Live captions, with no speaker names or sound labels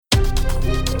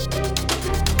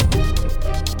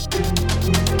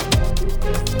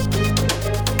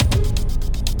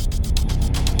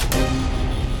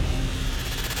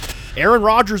Aaron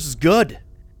Rodgers is good.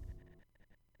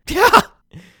 Yeah.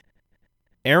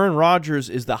 Aaron Rodgers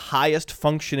is the highest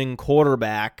functioning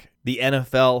quarterback the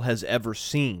NFL has ever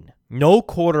seen. No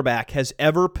quarterback has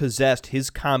ever possessed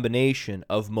his combination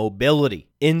of mobility,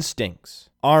 instincts,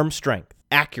 arm strength,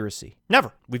 accuracy.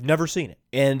 Never. We've never seen it.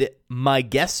 And my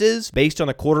guess is, based on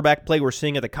the quarterback play we're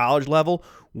seeing at the college level,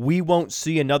 we won't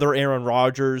see another Aaron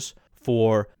Rodgers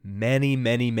for many,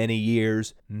 many, many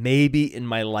years, maybe in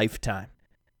my lifetime.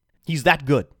 He's that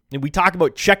good. And we talk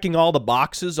about checking all the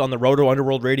boxes on the Roto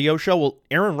Underworld radio show. Well,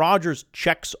 Aaron Rodgers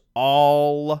checks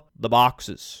all the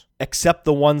boxes, except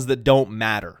the ones that don't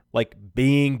matter, like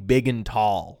being big and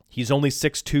tall. He's only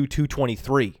 6'2",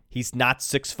 223. He's not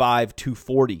 6'5",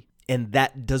 240. And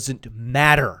that doesn't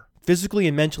matter. Physically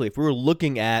and mentally, if we were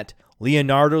looking at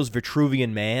Leonardo's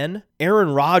Vitruvian Man, Aaron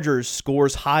Rodgers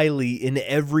scores highly in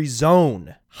every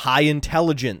zone. High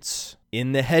intelligence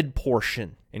in the head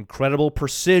portion, incredible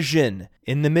precision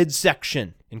in the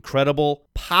midsection, incredible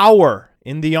power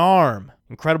in the arm,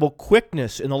 incredible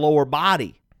quickness in the lower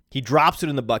body. He drops it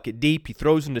in the bucket deep, he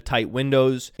throws into tight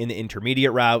windows in the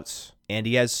intermediate routes, and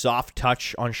he has soft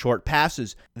touch on short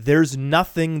passes. There's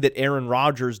nothing that Aaron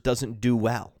Rodgers doesn't do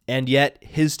well. And yet,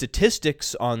 his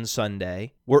statistics on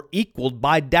Sunday were equaled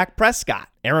by Dak Prescott.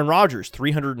 Aaron Rodgers,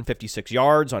 356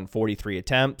 yards on 43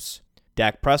 attempts.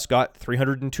 Dak Prescott,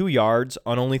 302 yards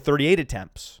on only 38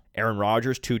 attempts. Aaron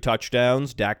Rodgers, 2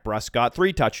 touchdowns. Dak Prescott,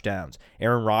 3 touchdowns.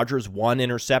 Aaron Rodgers, 1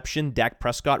 interception. Dak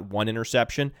Prescott, 1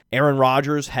 interception. Aaron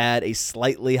Rodgers had a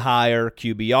slightly higher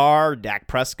QBR. Dak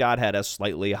Prescott had a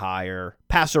slightly higher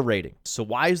passer rating. So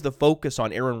why is the focus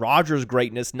on Aaron Rodgers'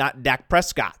 greatness, not Dak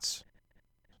Prescott's?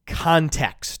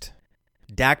 Context.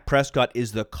 Dak Prescott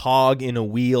is the cog in a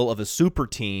wheel of a super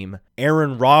team.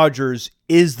 Aaron Rodgers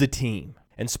is the team.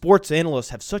 And sports analysts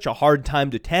have such a hard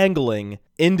time detangling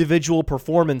individual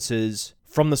performances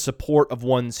from the support of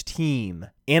one's team.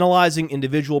 Analyzing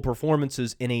individual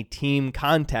performances in a team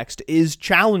context is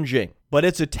challenging, but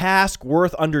it's a task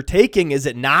worth undertaking, is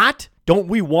it not? Don't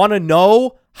we want to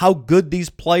know how good these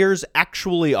players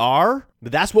actually are?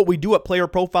 That's what we do at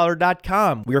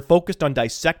PlayerProfiler.com. We are focused on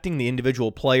dissecting the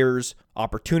individual player's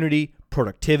opportunity,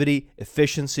 productivity,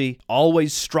 efficiency,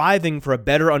 always striving for a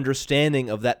better understanding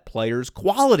of that player's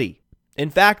quality. In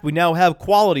fact, we now have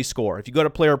Quality Score. If you go to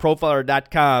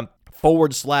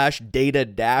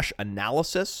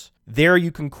PlayerProfiler.com/data-analysis, there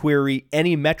you can query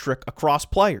any metric across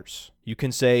players. You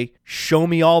can say, show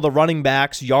me all the running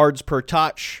backs' yards per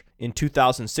touch in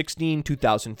 2016,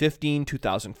 2015,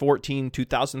 2014,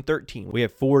 2013. We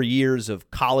have 4 years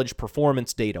of college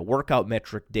performance data, workout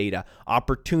metric data,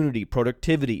 opportunity,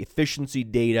 productivity, efficiency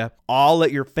data, all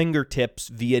at your fingertips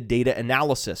via data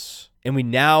analysis. And we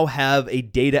now have a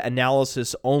data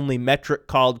analysis only metric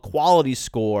called Quality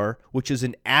Score, which is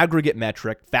an aggregate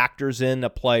metric, factors in a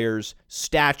player's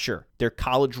stature, their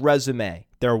college resume,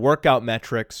 their workout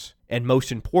metrics, and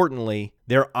most importantly,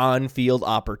 their on-field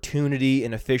opportunity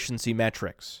and efficiency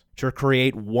metrics to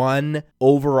create one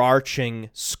overarching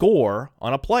score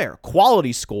on a player,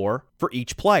 quality score for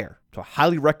each player. So I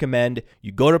highly recommend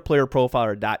you go to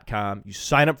playerprofiler.com, you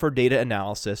sign up for data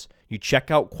analysis, you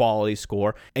check out Quality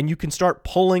Score, and you can start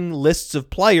pulling lists of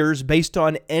players based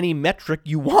on any metric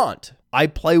you want. I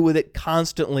play with it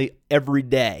constantly every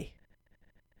day.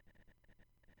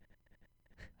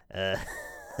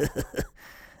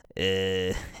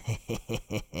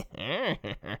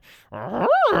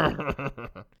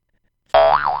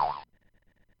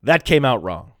 That came out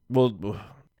wrong. Well,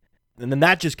 and then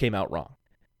that just came out wrong.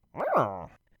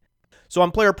 So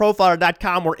on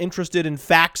playerprofiler.com, we're interested in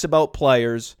facts about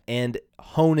players and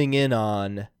honing in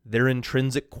on their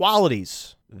intrinsic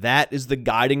qualities. That is the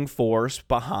guiding force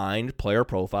behind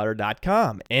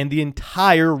playerprofiler.com and the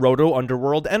entire Roto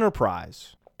Underworld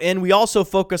enterprise. And we also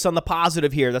focus on the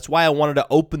positive here. That's why I wanted to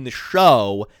open the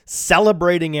show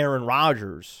celebrating Aaron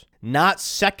Rodgers, not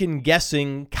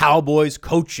second-guessing Cowboys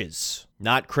coaches,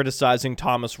 not criticizing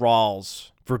Thomas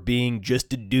Rawls for being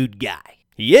just a dude guy.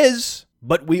 He is,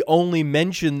 but we only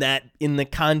mention that in the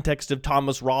context of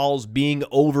Thomas Rawls being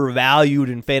overvalued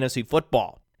in fantasy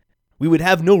football. We would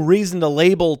have no reason to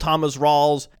label Thomas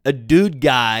Rawls a dude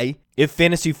guy if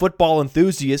fantasy football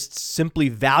enthusiasts simply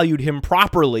valued him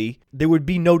properly. There would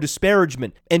be no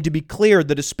disparagement. And to be clear,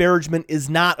 the disparagement is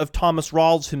not of Thomas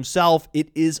Rawls himself. It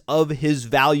is of his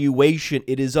valuation.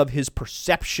 It is of his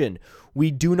perception. We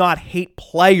do not hate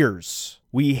players.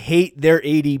 We hate their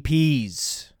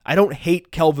ADPs. I don't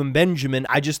hate Kelvin Benjamin.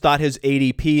 I just thought his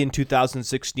ADP in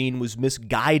 2016 was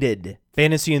misguided.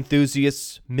 Fantasy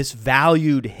enthusiasts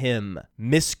misvalued him,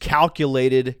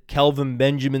 miscalculated Kelvin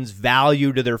Benjamin's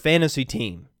value to their fantasy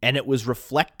team. and it was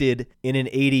reflected in an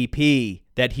ADP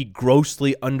that he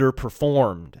grossly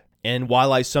underperformed. And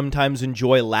while I sometimes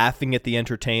enjoy laughing at the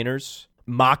entertainers,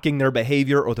 mocking their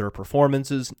behavior or their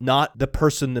performances, not the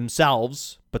person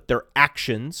themselves, but their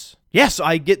actions, yes,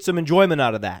 I get some enjoyment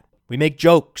out of that. We make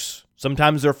jokes.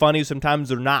 Sometimes they're funny, sometimes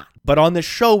they're not. But on this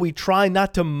show, we try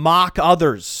not to mock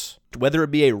others, whether it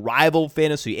be a rival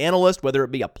fantasy analyst, whether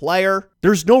it be a player.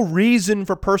 There's no reason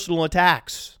for personal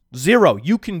attacks. Zero.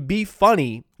 You can be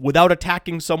funny without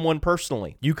attacking someone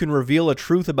personally. You can reveal a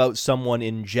truth about someone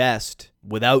in jest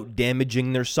without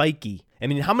damaging their psyche. I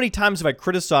mean, how many times have I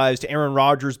criticized Aaron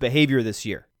Rodgers' behavior this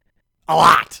year? A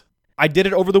lot. I did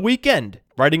it over the weekend,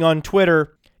 writing on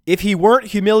Twitter, if he weren't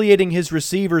humiliating his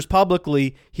receivers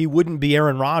publicly, he wouldn't be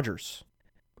Aaron Rodgers.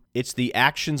 It's the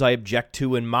actions I object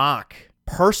to and mock.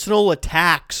 Personal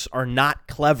attacks are not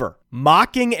clever.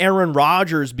 Mocking Aaron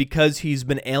Rodgers because he's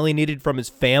been alienated from his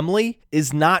family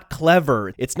is not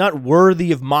clever. It's not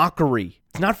worthy of mockery.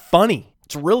 It's not funny.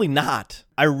 It's really not.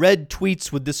 I read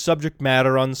tweets with this subject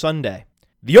matter on Sunday.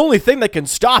 The only thing that can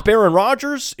stop Aaron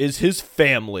Rodgers is his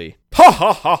family. Ha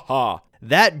ha ha ha.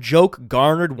 That joke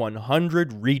garnered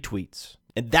 100 retweets.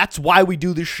 And that's why we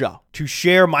do this show, to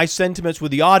share my sentiments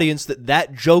with the audience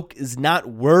that joke is not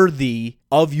worthy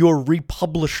of your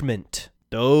republishment.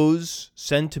 Those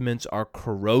sentiments are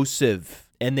corrosive,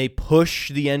 and they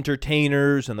push the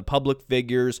entertainers and the public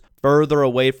figures further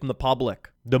away from the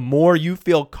public. The more you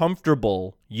feel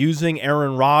comfortable using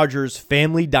Aaron Rodgers'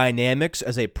 family dynamics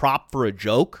as a prop for a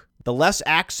joke, the less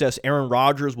access Aaron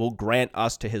Rodgers will grant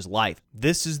us to his life.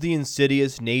 This is the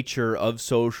insidious nature of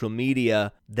social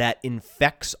media that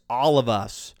infects all of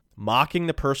us, mocking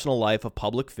the personal life of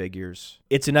public figures.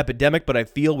 It's an epidemic, but I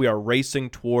feel we are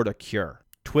racing toward a cure.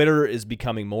 Twitter is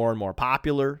becoming more and more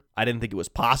popular. I didn't think it was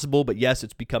possible, but yes,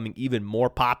 it's becoming even more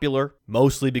popular,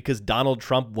 mostly because Donald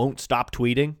Trump won't stop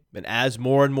tweeting. And as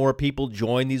more and more people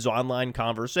join these online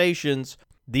conversations,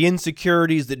 the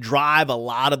insecurities that drive a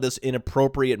lot of this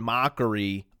inappropriate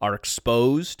mockery are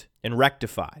exposed and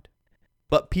rectified.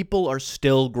 But people are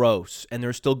still gross, and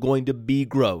they're still going to be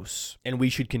gross, and we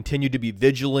should continue to be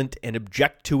vigilant and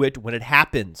object to it when it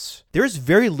happens. There's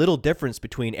very little difference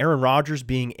between Aaron Rodgers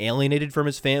being alienated from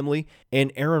his family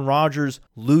and Aaron Rodgers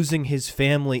losing his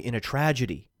family in a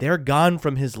tragedy. They're gone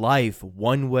from his life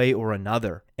one way or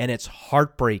another, and it's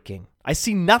heartbreaking. I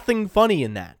see nothing funny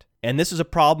in that. And this is a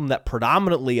problem that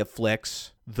predominantly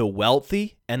afflicts the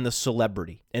wealthy and the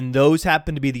celebrity. And those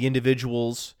happen to be the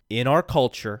individuals in our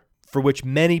culture for which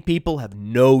many people have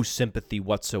no sympathy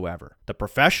whatsoever. The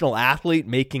professional athlete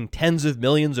making tens of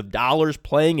millions of dollars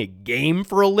playing a game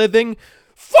for a living?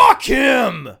 Fuck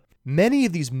him! Many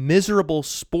of these miserable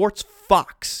sports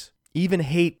fucks even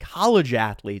hate college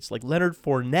athletes like Leonard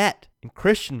Fournette and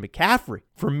Christian McCaffrey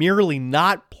for merely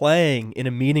not playing in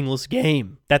a meaningless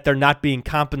game that they're not being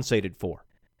compensated for.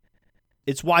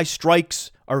 It's why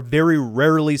strikes are very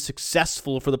rarely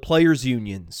successful for the players'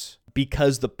 unions,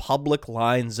 because the public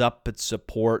lines up its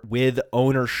support with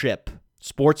ownership.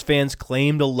 Sports fans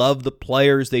claim to love the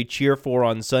players they cheer for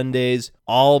on Sundays,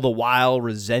 all the while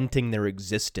resenting their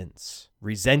existence,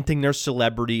 resenting their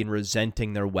celebrity, and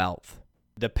resenting their wealth.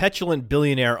 The petulant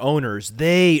billionaire owners,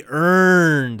 they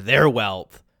earned their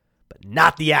wealth, but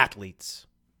not the athletes.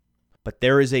 But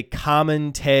there is a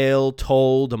common tale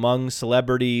told among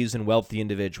celebrities and wealthy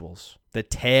individuals. The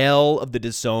tale of the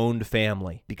disowned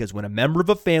family. Because when a member of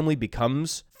a family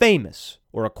becomes famous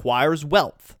or acquires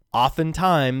wealth,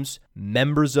 oftentimes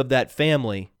members of that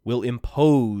family will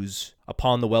impose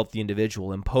upon the wealthy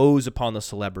individual, impose upon the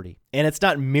celebrity. And it's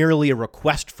not merely a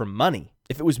request for money.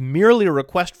 If it was merely a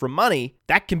request for money,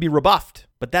 that can be rebuffed.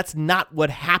 But that's not what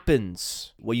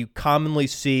happens. What you commonly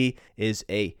see is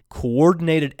a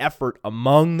coordinated effort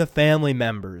among the family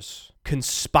members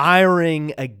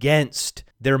conspiring against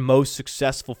their most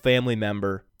successful family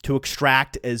member to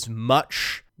extract as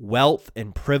much wealth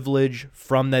and privilege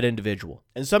from that individual.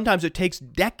 And sometimes it takes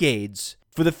decades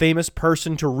for the famous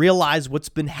person to realize what's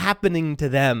been happening to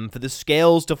them, for the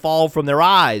scales to fall from their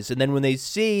eyes. And then when they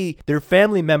see their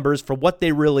family members for what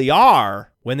they really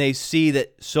are, when they see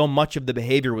that so much of the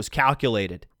behavior was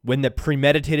calculated, when the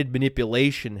premeditated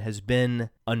manipulation has been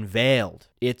unveiled,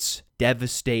 it's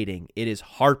devastating. It is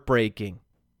heartbreaking.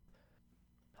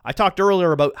 I talked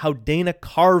earlier about how Dana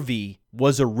Carvey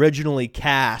was originally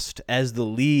cast as the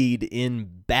lead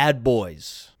in Bad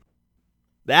Boys.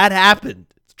 That happened.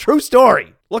 It's a true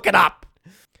story. Look it up.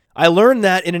 I learned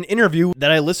that in an interview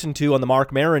that I listened to on the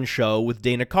Marc Maron show with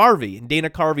Dana Carvey. And Dana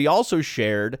Carvey also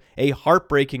shared a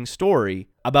heartbreaking story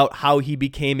about how he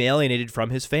became alienated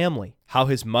from his family, how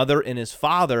his mother and his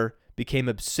father became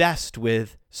obsessed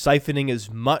with siphoning as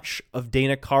much of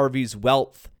Dana Carvey's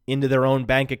wealth into their own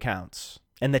bank accounts.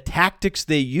 And the tactics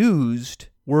they used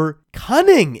were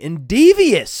cunning and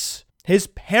devious. His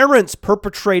parents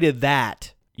perpetrated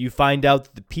that. You find out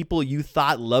that the people you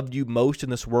thought loved you most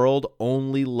in this world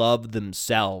only love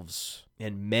themselves.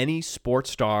 And many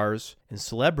sports stars and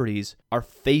celebrities are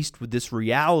faced with this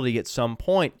reality at some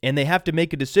point, and they have to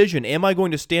make a decision. Am I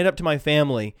going to stand up to my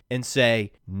family and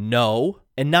say no?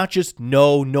 And not just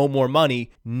no more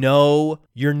money. No,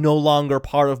 you're no longer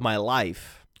part of my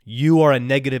life. You are a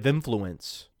negative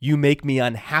influence. You make me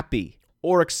unhappy.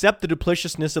 Or accept the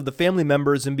dupliciousness of the family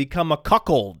members and become a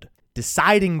cuckold,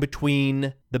 deciding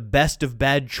between the best of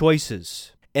bad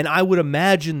choices. And I would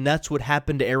imagine that's what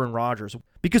happened to Aaron Rodgers.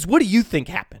 Because what do you think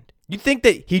happened? You think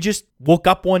that he just woke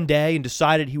up one day and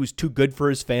decided he was too good for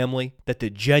his family? That the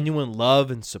genuine love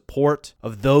and support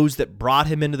of those that brought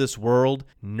him into this world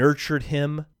nurtured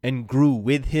him and grew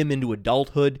with him into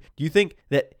adulthood? Do you think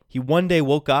that he one day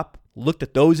woke up, looked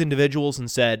at those individuals and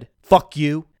said, fuck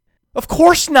you? Of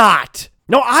course not.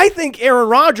 No, I think Aaron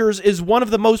Rodgers is one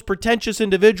of the most pretentious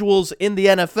individuals in the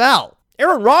NFL.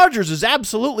 Aaron Rodgers is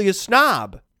absolutely a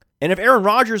snob. And if Aaron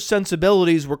Rodgers'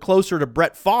 sensibilities were closer to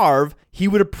Brett Favre, he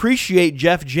would appreciate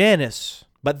Jeff Janis.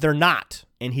 But they're not,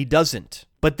 and he doesn't.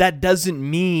 But that doesn't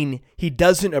mean he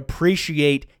doesn't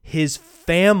appreciate his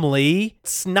family.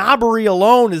 Snobbery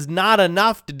alone is not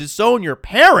enough to disown your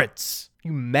parents.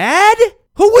 You mad?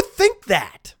 Who would think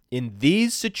that? In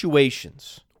these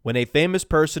situations, when a famous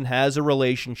person has a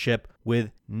relationship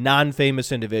with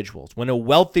non-famous individuals, when a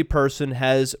wealthy person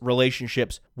has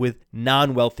relationships with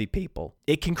non-wealthy people,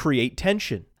 it can create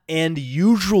tension. And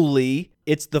usually,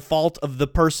 it's the fault of the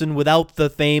person without the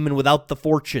fame and without the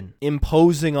fortune,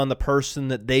 imposing on the person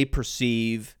that they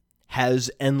perceive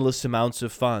has endless amounts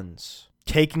of funds,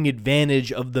 taking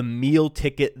advantage of the meal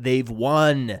ticket they've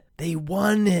won. They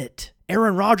won it.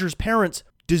 Aaron Rodgers' parents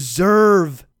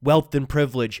deserve wealth and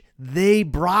privilege. They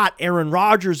brought Aaron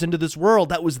Rodgers into this world.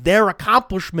 That was their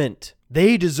accomplishment.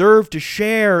 They deserve to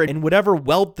share in whatever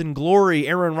wealth and glory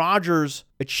Aaron Rodgers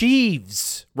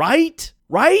achieves. Right?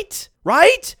 Right?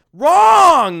 Right?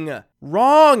 Wrong!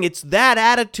 Wrong. It's that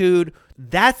attitude.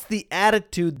 That's the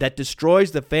attitude that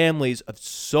destroys the families of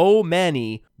so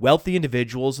many wealthy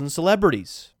individuals and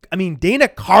celebrities. I mean, Dana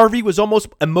Carvey was almost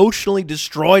emotionally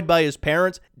destroyed by his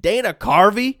parents. Dana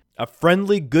Carvey, a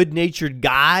friendly, good-natured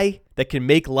guy that can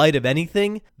make light of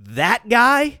anything. That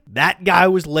guy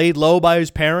was laid low by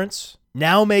his parents.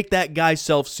 Now make that guy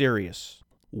self-serious.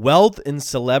 Wealth and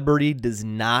celebrity does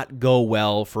not go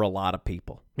well for a lot of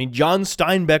people. I mean, John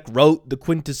Steinbeck wrote the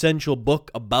quintessential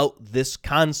book about this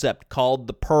concept called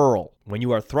The Pearl. When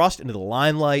you are thrust into the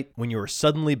limelight, when you are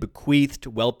suddenly bequeathed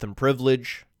wealth and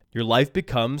privilege, your life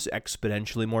becomes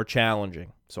exponentially more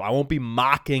challenging. So I won't be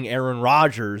mocking Aaron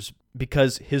Rodgers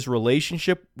because his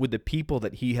relationship with the people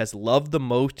that he has loved the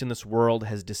most in this world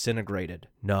has disintegrated.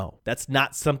 No, that's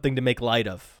not something to make light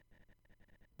of.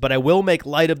 But I will make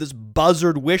light of this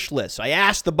buzzard wish list. I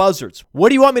asked the buzzards, what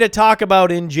do you want me to talk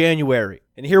about in January?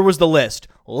 And here was the list.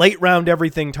 Late round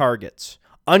everything targets.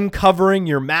 Uncovering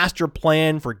your master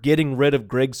plan for getting rid of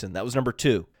Grigson. That was number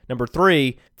 2. Number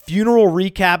 3, funeral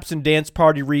recaps and dance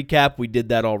party recap. We did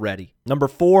that already. Number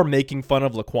 4, making fun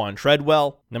of Laquan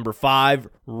Treadwell. Number 5,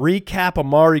 recap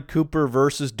Amari Cooper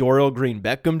versus Dorial Green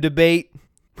Beckham debate.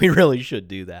 We really should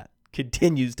do that.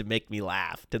 Continues to make me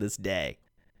laugh to this day.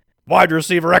 Wide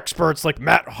receiver experts like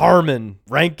Matt Harmon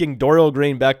ranking Dorial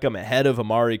Green Beckham ahead of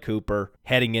Amari Cooper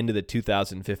heading into the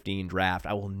 2015 draft.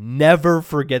 I will never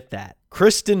forget that.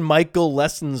 Kristen Michael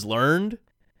lessons learned.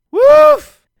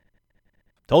 Woof!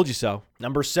 Told you so.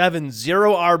 Number 7,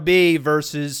 0 RB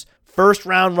versus first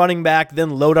round running back, then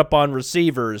load up on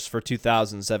receivers for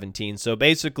 2017. So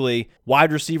basically,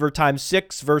 wide receiver times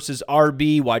 6 versus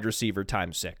RB wide receiver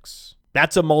times 6.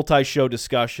 That's a multi-show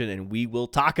discussion, and we will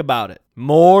talk about it.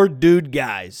 More dude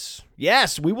guys.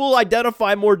 Yes, we will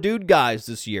identify more dude guys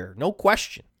this year. No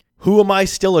question. Who am I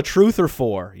still a truther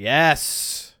for?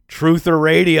 Yes, Truther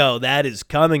Radio. That is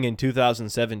coming in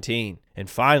 2017. And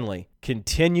finally,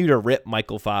 continue to rip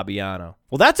Michael Fabiano.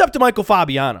 Well, that's up to Michael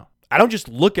Fabiano. I don't just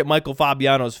look at Michael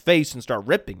Fabiano's face and start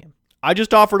ripping him. I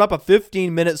just offered up a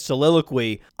 15-minute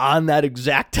soliloquy on that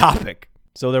exact topic.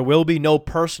 So there will be no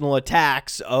personal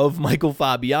attacks of Michael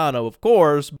Fabiano, of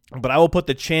course, but I will put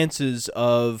the chances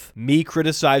of me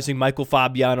criticizing Michael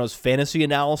Fabiano's fantasy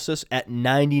analysis at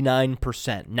 99%.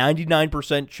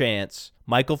 99% chance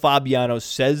Michael Fabiano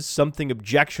says something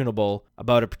objectionable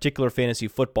about a particular fantasy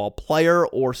football player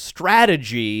or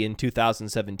strategy in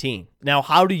 2017. Now,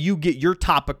 how do you get your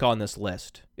topic on this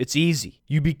list? It's easy.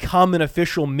 You become an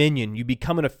official minion. You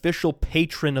become an official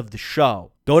patron of the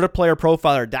show. Go to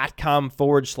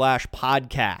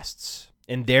playerprofiler.com/podcasts,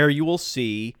 and there you will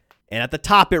see, and at the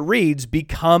top it reads,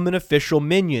 become an official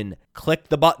minion. Click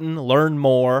the button, learn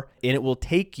more, and it will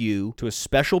take you to a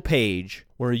special page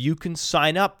where you can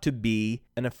sign up to be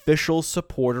an official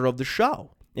supporter of the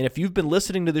show. And if you've been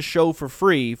listening to the show for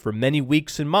free for many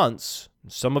weeks and months,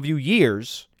 some of you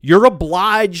years, you're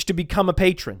obliged to become a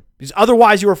patron, because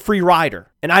otherwise you're a free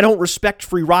rider. And I don't respect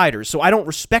free riders, so I don't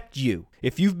respect you.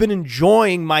 If you've been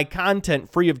enjoying my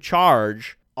content free of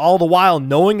charge, all the while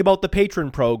knowing about the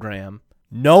patron program,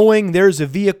 knowing there's a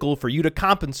vehicle for you to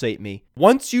compensate me,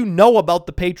 once you know about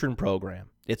the patron program,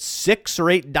 it's $6 or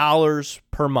 $8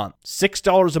 per month.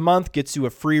 $6 a month gets you a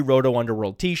free Roto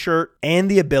Underworld t-shirt and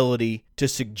the ability to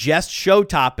suggest show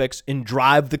topics and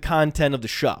drive the content of the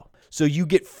show. So you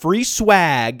get free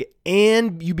swag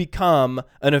and you become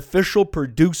an official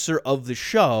producer of the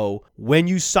show when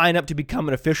you sign up to become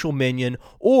an official minion,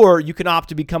 or you can opt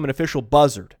to become an official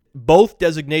buzzard. Both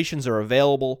designations are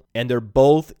available and they're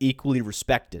both equally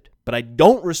respected. But I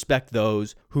don't respect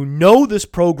those who know this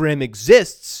program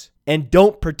exists and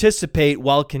don't participate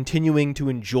while continuing to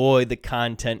enjoy the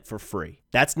content for free.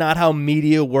 That's not how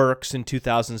media works in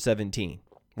 2017.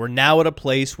 We're now at a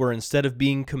place where instead of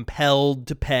being compelled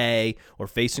to pay or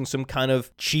facing some kind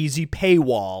of cheesy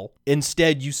paywall,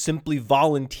 instead you simply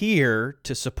volunteer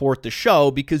to support the show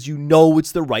because you know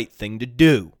it's the right thing to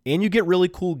do. And you get really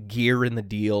cool gear in the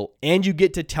deal, and you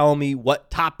get to tell me what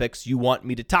topics you want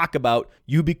me to talk about.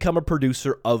 You become a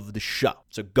producer of the show.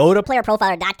 So go to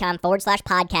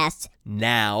playerprofiler.com/podcasts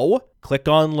now, click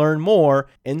on Learn More,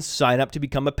 and sign up to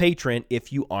become a patron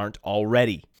if you aren't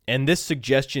already. And this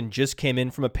suggestion just came in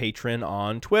from a patron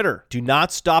on Twitter. Do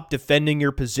not stop defending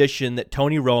your position that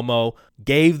Tony Romo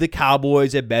gave the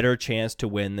Cowboys a better chance to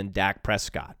win than Dak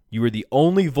Prescott. You are the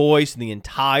only voice in the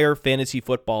entire fantasy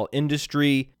football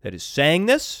industry that is saying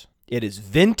this. It is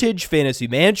vintage Fantasy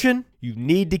Mansion. You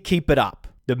need to keep it up.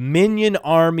 The Minion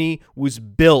Army was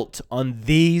built on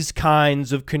these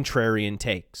kinds of contrarian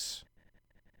takes.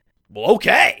 Well,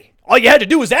 okay. All you had to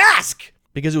do was ask.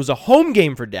 Because it was a home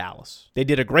game for Dallas. They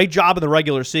did a great job in the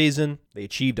regular season. They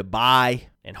achieved a bye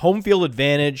and home field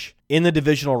advantage in the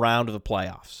divisional round of the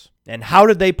playoffs. And how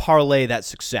did they parlay that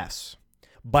success?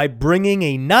 By bringing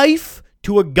a knife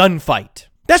to a gunfight.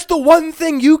 That's the one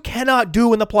thing you cannot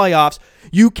do in the playoffs.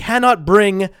 You cannot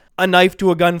bring a knife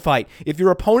to a gunfight. If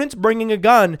your opponent's bringing a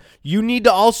gun, you need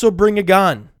to also bring a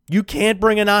gun. You can't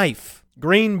bring a knife.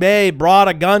 Green Bay brought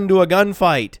a gun to a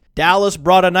gunfight. Dallas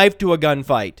brought a knife to a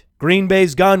gunfight. Green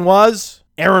Bay's gun was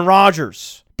Aaron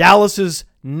Rodgers. Dallas's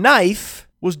knife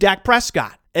was Dak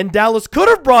Prescott. And Dallas could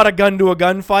have brought a gun to a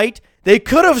gunfight. They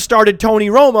could have started Tony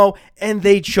Romo, and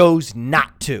they chose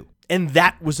not to. And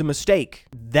that was a mistake.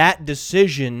 That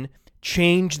decision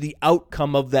changed the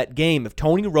outcome of that game. If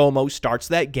Tony Romo starts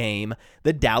that game,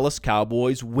 the Dallas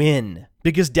Cowboys win.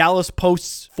 Because Dallas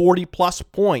posts 40-plus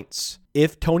points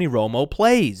if Tony Romo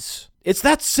plays. It's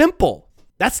that simple.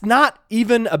 That's not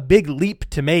even a big leap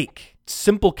to make. It's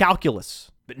simple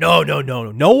calculus. But no.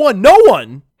 No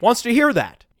one wants to hear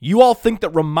that. You all think that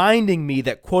reminding me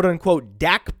that quote-unquote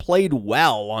Dak played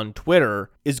well on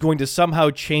Twitter is going to somehow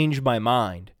change my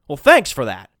mind. Well, thanks for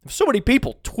that. There's so many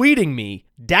people tweeting me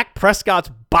Dak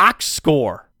Prescott's box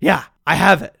score. Yeah, I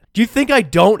have it. Do you think I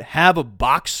don't have a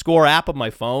box score app on my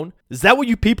phone? Is that what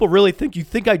you people really think? You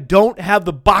think I don't have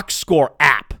the box score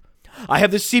app? I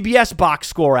have the CBS box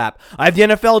score app. I have the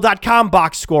NFL.com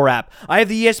box score app. I have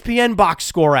the ESPN box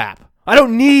score app. I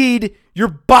don't need your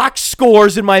box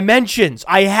scores in my mentions.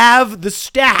 I have the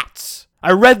stats. I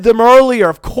read them earlier.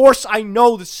 Of course I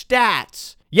know the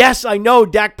stats. Yes, I know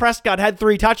Dak Prescott had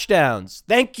 3 touchdowns.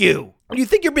 Thank you. Do you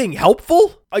think you're being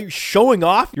helpful? Are you showing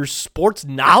off your sports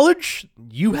knowledge?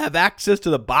 You have access to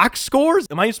the box scores?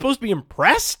 Am I supposed to be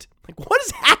impressed? Like, what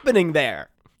is happening there?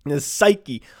 In the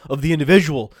psyche of the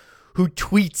individual who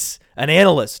tweets an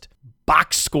analyst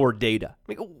box score data. I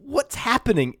mean, what's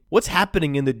happening? What's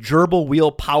happening in the gerbil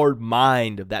wheel-powered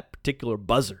mind of that particular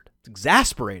buzzard? It's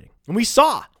exasperating. And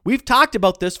we've talked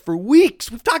about this for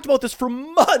weeks. We've talked about this for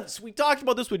months. We talked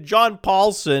about this with John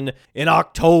Paulson in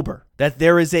October, that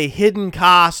there is a hidden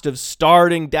cost of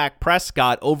starting Dak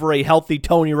Prescott over a healthy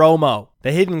Tony Romo.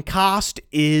 The hidden cost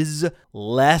is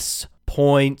less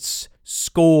points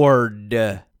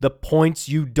scored. The points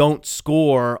you don't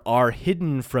score are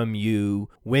hidden from you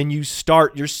when you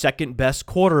start your second best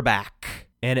quarterback.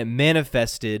 and it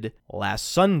manifested last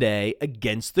Sunday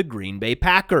against the Green Bay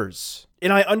Packers.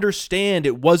 And I understand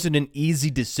it wasn't an easy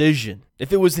decision.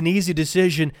 If it was an easy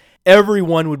decision,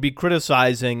 everyone would be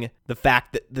criticizing the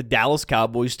fact that the Dallas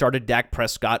Cowboys started Dak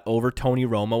Prescott over Tony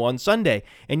Romo on Sunday.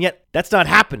 And yet, that's not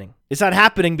happening. It's not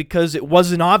happening because it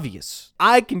wasn't obvious.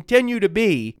 I continue to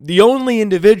be the only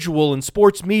individual in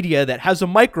sports media that has a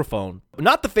microphone,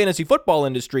 not the fantasy football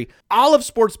industry, all of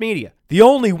sports media, the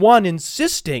only one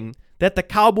insisting that the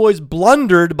Cowboys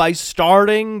blundered by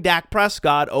starting Dak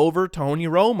Prescott over Tony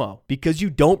Romo because you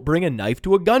don't bring a knife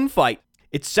to a gunfight.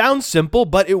 It sounds simple,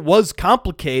 but it was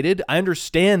complicated. I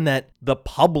understand that the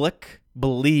public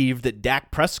believed that Dak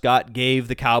Prescott gave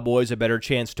the Cowboys a better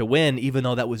chance to win, even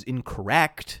though that was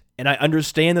incorrect. And I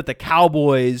understand that the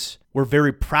Cowboys were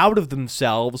very proud of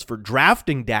themselves for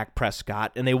drafting Dak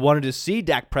Prescott, and they wanted to see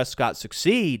Dak Prescott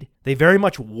succeed. They very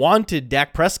much wanted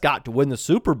Dak Prescott to win the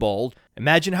Super Bowl.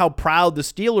 Imagine how proud the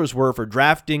Steelers were for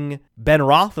drafting Ben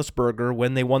Roethlisberger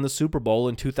when they won the Super Bowl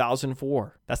in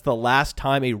 2004. That's the last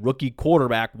time a rookie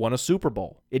quarterback won a Super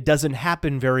Bowl. It doesn't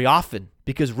happen very often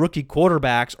because rookie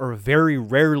quarterbacks are very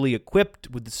rarely equipped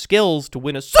with the skills to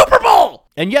win a Super Bowl.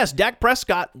 And yes, Dak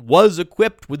Prescott was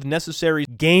equipped with necessary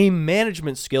game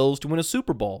management skills to win a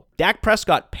Super Bowl. Dak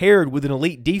Prescott paired with an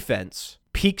elite defense,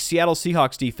 peak Seattle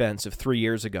Seahawks defense of 3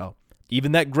 years ago.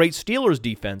 Even that great Steelers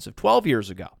defense of 12 years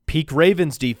ago. Peak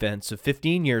Ravens defense of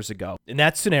 15 years ago. In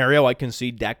that scenario, I can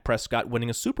see Dak Prescott winning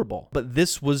a Super Bowl. But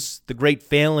this was the great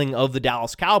failing of the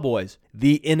Dallas Cowboys.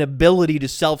 The inability to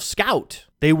self-scout.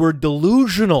 They were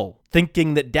delusional,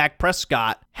 thinking that Dak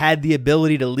Prescott had the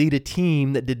ability to lead a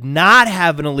team that did not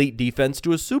have an elite defense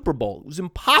to a Super Bowl. It was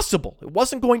impossible. It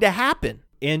wasn't going to happen.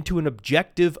 And to an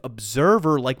objective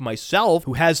observer like myself,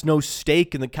 who has no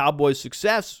stake in the Cowboys'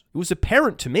 success, it was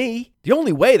apparent to me the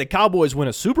only way the Cowboys win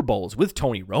a Super Bowl is with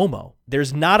Tony Romo.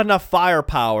 There's not enough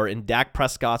firepower in Dak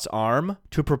Prescott's arm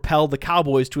to propel the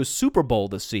Cowboys to a Super Bowl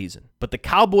this season. But the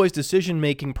Cowboys'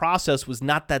 decision-making process was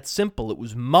not that simple. It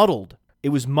was muddled. It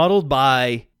was muddled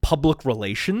by public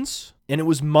relations, and it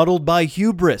was muddled by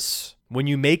hubris. When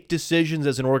you make decisions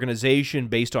as an organization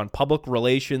based on public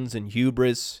relations and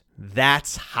hubris,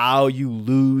 that's how you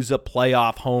lose a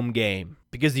playoff home game.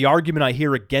 Because the argument I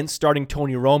hear against starting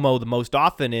Tony Romo the most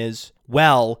often is,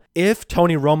 well, if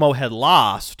Tony Romo had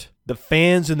lost, the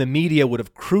fans and the media would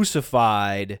have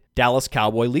crucified Dallas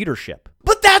Cowboy leadership.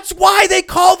 But that's why they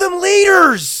call them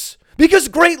leaders! Because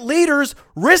great leaders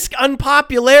risk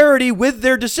unpopularity with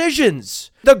their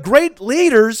decisions. The great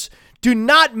leaders do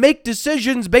not make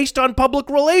decisions based on public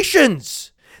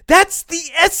relations. That's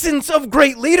the essence of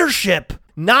great leadership.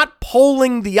 Not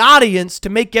polling the audience to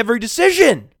make every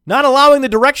decision. Not allowing the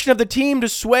direction of the team to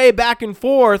sway back and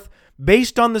forth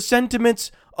based on the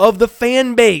sentiments of the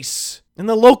fan base and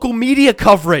the local media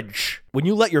coverage. When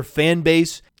you let your fan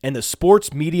base and the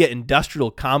sports media industrial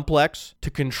complex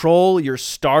to control your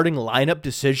starting lineup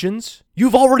decisions,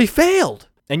 you've already failed.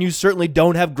 And you certainly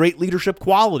don't have great leadership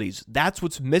qualities. That's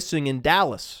what's missing in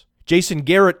Dallas. Jason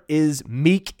Garrett is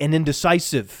meek and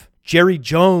indecisive. Jerry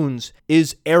Jones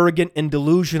is arrogant and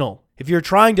delusional. If you're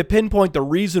trying to pinpoint the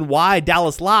reason why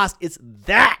Dallas lost, it's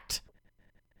that.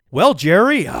 Well,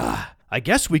 Jerry, I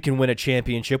guess we can win a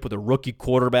championship with a rookie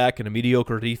quarterback and a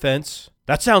mediocre defense.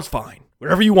 That sounds fine.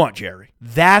 Whatever you want, Jerry.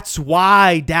 That's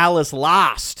why Dallas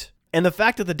lost. And the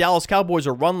fact that the Dallas Cowboys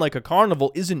are run like a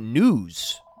carnival isn't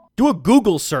news. Do a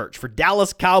Google search for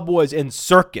Dallas Cowboys and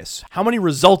circus. How many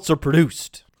results are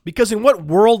produced? Because in what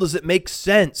world does it make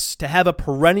sense to have a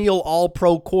perennial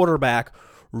all-pro quarterback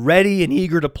ready and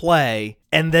eager to play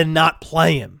and then not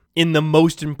play him in the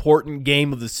most important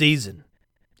game of the season?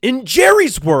 In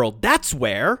Jerry's world, that's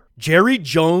where. Jerry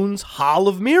Jones' Hall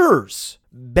of Mirrors.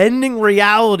 Bending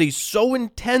reality so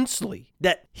intensely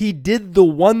that he did the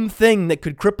one thing that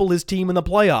could cripple his team in the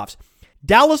playoffs.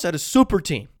 Dallas had a super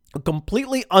team, a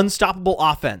completely unstoppable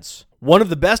offense. One of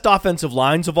the best offensive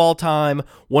lines of all time,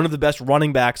 one of the best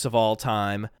running backs of all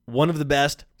time, one of the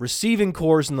best receiving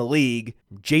cores in the league,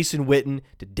 Jason Witten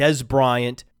to Dez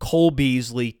Bryant, Cole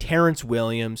Beasley, Terrence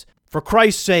Williams. For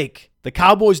Christ's sake, the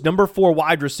Cowboys' number 4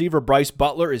 wide receiver, Bryce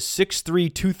Butler, is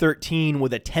 6'3", 213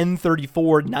 with a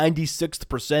 1034 96th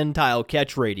percentile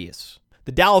catch radius.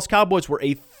 The Dallas Cowboys were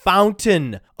a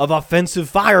fountain of offensive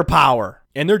firepower,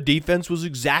 and their defense was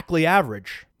exactly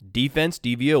average. Defense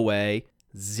DVOA,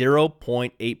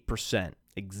 0.8%.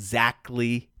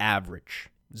 Exactly average.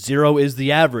 0 is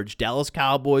the average. Dallas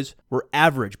Cowboys were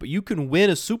average, but you can win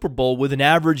a Super Bowl with an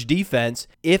average defense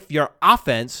if your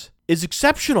offense is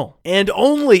exceptional, and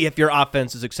only if your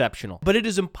offense is exceptional. But it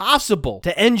is impossible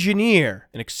to engineer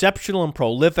an exceptional and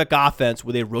prolific offense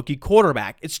with a rookie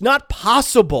quarterback. It's not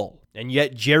possible. And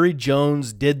yet Jerry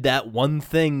Jones did that one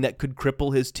thing that could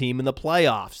cripple his team in the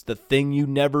playoffs, the thing you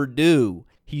never do.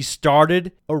 He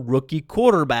started a rookie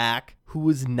quarterback who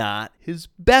was not his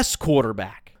best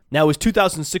quarterback. Now, is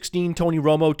 2016 Tony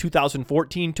Romo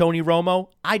 2014 Tony Romo?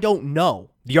 I don't know.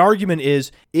 The argument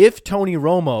is, if Tony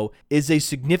Romo is a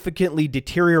significantly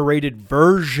deteriorated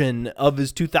version of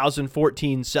his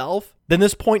 2014 self, then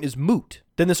this point is moot.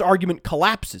 Then this argument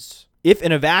collapses. If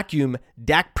in a vacuum,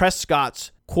 Dak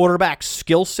Prescott's quarterback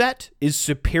skill set is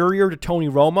superior to Tony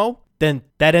Romo, then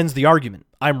that ends the argument.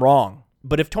 I'm wrong.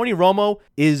 But if Tony Romo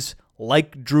is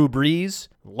like Drew Brees,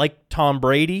 like Tom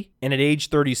Brady, and at age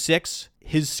 36,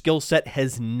 his skill set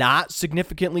has not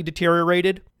significantly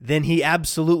deteriorated, then he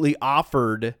absolutely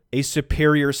offered a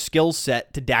superior skill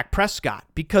set to Dak Prescott.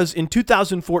 Because in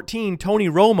 2014, Tony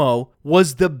Romo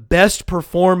was the best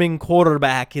performing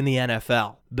quarterback in the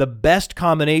NFL. The best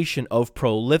combination of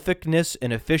prolificness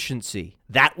and efficiency.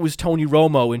 That was Tony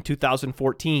Romo in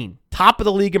 2014. Top of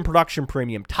the league in production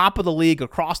premium, top of the league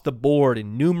across the board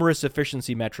in numerous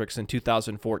efficiency metrics in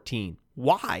 2014.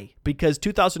 Why? Because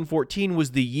 2014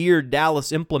 was the year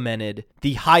Dallas implemented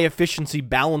the high-efficiency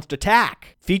balanced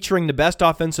attack. Featuring the best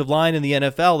offensive line in the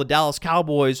NFL, the Dallas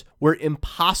Cowboys were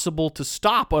impossible to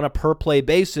stop on a per-play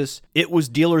basis. It was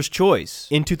dealer's choice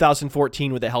in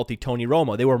 2014 with a healthy Tony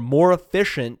Romo. They were more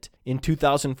efficient in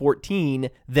 2014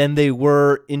 than they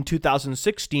were in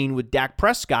 2016 with Dak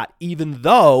Prescott, even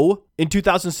though in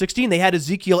 2016 they had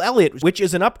Ezekiel Elliott, which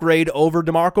is an upgrade over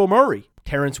DeMarco Murray.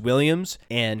 Terrence Williams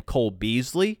and Cole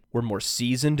Beasley were more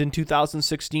seasoned in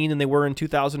 2016 than they were in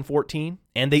 2014,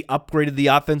 and they upgraded the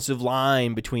offensive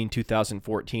line between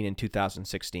 2014 and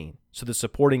 2016. So the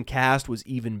supporting cast was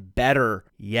even better,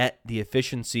 yet the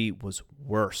efficiency was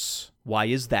worse. Why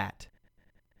is that?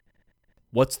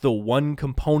 What's the one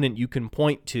component you can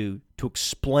point to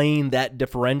explain that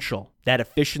differential, that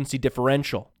efficiency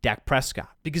differential? Dak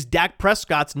Prescott. Because Dak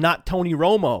Prescott's not Tony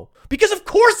Romo. Because of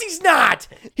course he's not.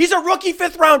 He's a rookie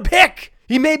 5th-round pick.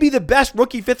 He may be the best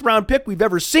rookie 5th-round pick we've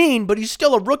ever seen, but he's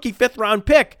still a rookie 5th-round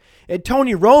pick. And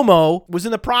Tony Romo was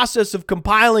in the process of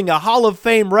compiling a Hall of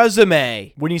Fame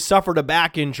resume when he suffered a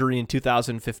back injury in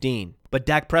 2015. But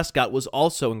Dak Prescott was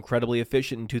also incredibly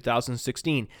efficient in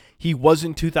 2016. He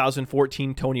wasn't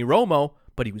 2014 Tony Romo,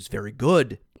 but he was very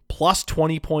good. Plus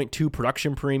 20.2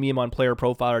 production premium on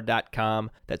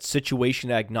playerprofiler.com. That situation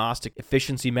agnostic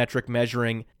efficiency metric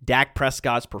measuring Dak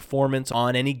Prescott's performance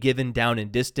on any given down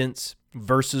and distance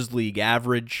versus league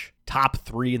average. Top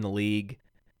 3 in the league.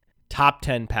 Top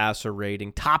 10 passer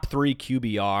rating. Top 3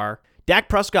 QBR. Dak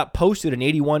Prescott posted an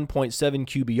 81.7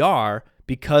 QBR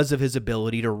because of his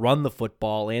ability to run the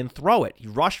football and throw it. He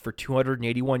rushed for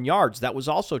 281 yards. That was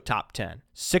also top 10.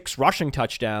 6 rushing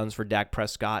touchdowns for Dak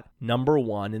Prescott, number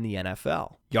 1 in the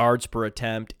NFL. Yards per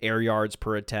attempt, air yards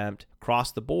per attempt.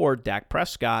 Across the board, Dak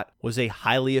Prescott was a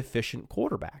highly efficient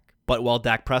quarterback. But while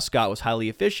Dak Prescott was highly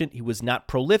efficient, he was not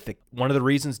prolific. One of the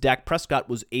reasons Dak Prescott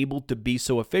was able to be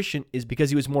so efficient is because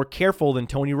he was more careful than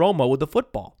Tony Romo with the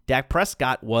football. Dak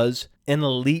Prescott was an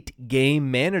elite game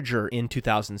manager in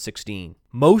 2016.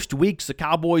 Most weeks, the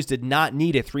Cowboys did not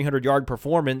need a 300-yard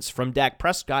performance from Dak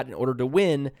Prescott in order to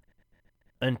win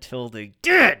until they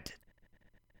did.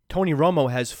 Tony Romo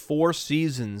has 4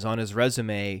 seasons on his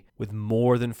resume with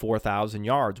more than 4,000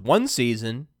 yards. One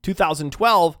season,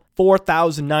 2012,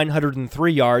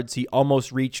 4,903 yards. He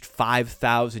almost reached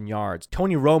 5,000 yards.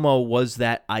 Tony Romo was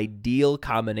that ideal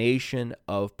combination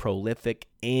of prolific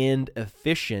and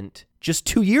efficient just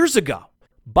 2 years ago.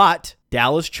 But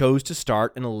Dallas chose to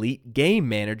start an elite game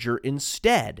manager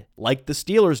instead, like the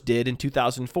Steelers did in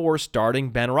 2004, starting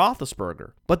Ben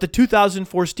Roethlisberger. But the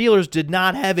 2004 Steelers did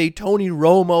not have a Tony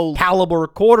Romo caliber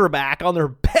quarterback on their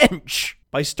bench.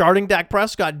 By starting Dak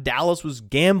Prescott, Dallas was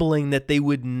gambling that they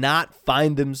would not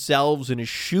find themselves in a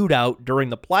shootout during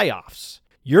the playoffs.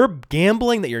 You're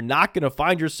gambling that you're not going to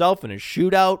find yourself in a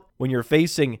shootout when you're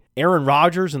facing Aaron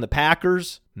Rodgers and the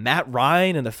Packers, Matt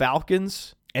Ryan and the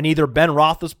Falcons, and either Ben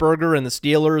Roethlisberger and the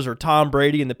Steelers or Tom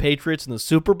Brady and the Patriots in the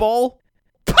Super Bowl?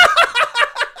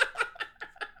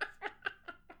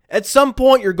 At some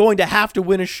point, you're going to have to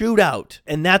win a shootout,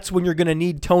 and that's when you're going to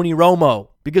need Tony Romo.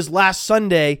 Because last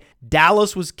Sunday,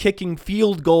 Dallas was kicking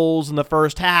field goals in the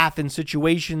first half in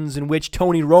situations in which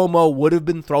Tony Romo would have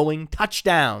been throwing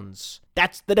touchdowns.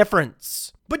 That's the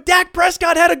difference. But Dak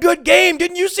Prescott had a good game.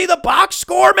 Didn't you see the box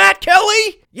score, Matt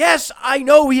Kelly? Yes, I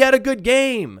know he had a good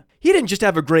game. He didn't just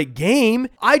have a great game.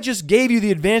 I just gave you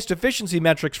the advanced efficiency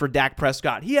metrics for Dak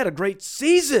Prescott. He had a great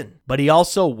season. But he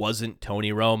also wasn't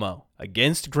Tony Romo.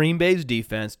 Against Green Bay's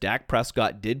defense, Dak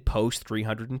Prescott did post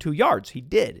 302 yards. He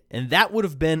did. And that would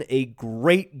have been a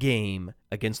great game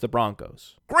against the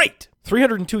Broncos. Great.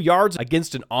 302 yards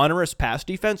against an onerous pass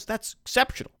defense, that's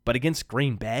exceptional. But against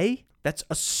Green Bay, that's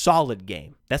a solid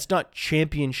game. That's not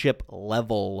championship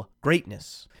level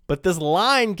greatness. But this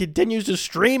line continues to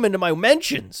stream into my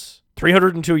mentions.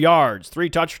 302 yards, 3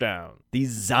 touchdowns.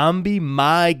 These zombie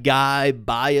my guy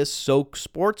bias-soaked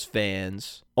sports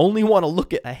fans only want to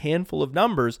look at a handful of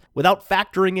numbers without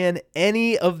factoring in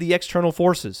any of the external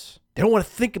forces. They don't want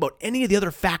to think about any of the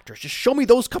other factors. Just show me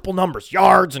those couple numbers,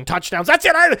 yards and touchdowns. That's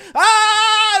it.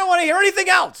 I don't want to hear anything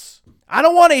else. I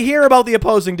don't want to hear about the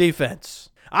opposing defense.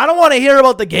 I don't want to hear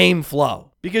about the game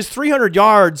flow. Because 300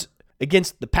 yards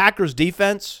against the Packers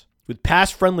defense with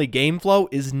pass-friendly game flow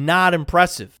is not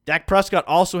impressive. Dak Prescott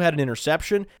also had an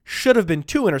interception. Should have been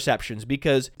 2 interceptions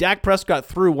because Dak Prescott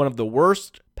threw one of the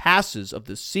worst passes of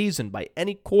the season by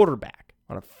any quarterback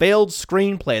on a failed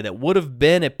screenplay that would have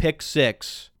been a pick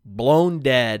 6, blown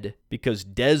dead because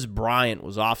Dez Bryant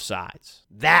was offsides.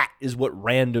 That is what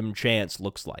random chance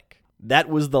looks like. That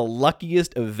was the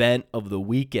luckiest event of the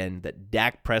weekend that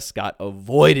Dak Prescott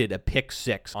avoided a pick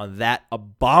 6 on that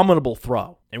abominable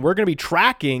throw. And we're going to be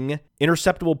tracking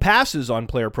interceptable passes on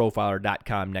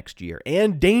playerprofiler.com next year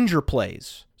and danger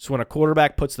plays. So when a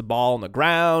quarterback puts the ball on the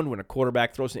ground, when a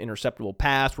quarterback throws an interceptable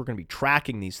pass, we're going to be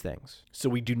tracking these things. So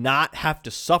we do not have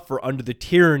to suffer under the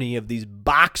tyranny of these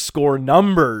box score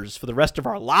numbers for the rest of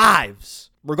our lives.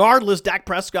 Regardless, Dak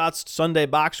Prescott's Sunday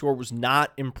box score was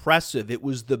not impressive. It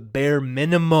was the bare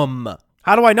minimum.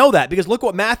 How do I know that? Because look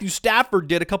what Matthew Stafford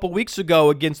did a couple weeks ago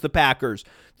against the Packers.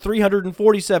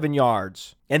 347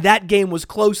 yards. And that game was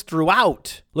close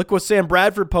throughout. Look what Sam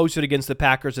Bradford posted against the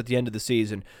Packers at the end of the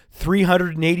season.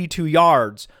 382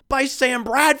 yards by Sam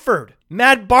Bradford.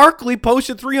 Matt Barkley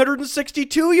posted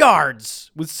 362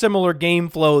 yards with similar game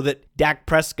flow that Dak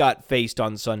Prescott faced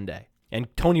on Sunday. And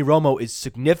Tony Romo is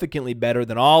significantly better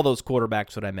than all those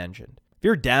quarterbacks that I mentioned. If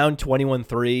you're down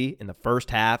 21-3 in the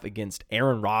first half against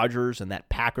Aaron Rodgers and that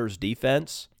Packers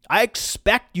defense, I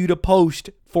expect you to post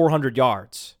 400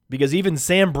 yards because even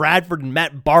Sam Bradford and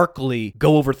Matt Barkley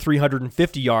go over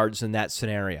 350 yards in that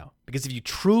scenario. Because if you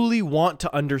truly want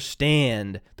to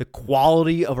understand the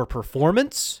quality of a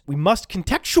performance, we must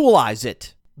contextualize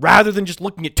it rather than just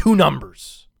looking at 2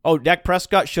 numbers. Oh, Dak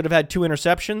Prescott should have had 2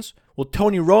 interceptions? Well,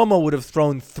 Tony Romo would have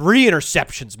thrown 3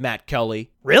 interceptions, Matt Kelly.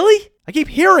 Really? I keep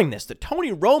hearing this, that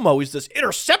Tony Romo is this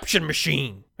interception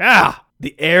machine.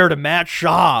 The heir to Matt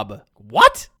Schaub.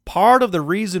 What? Part of the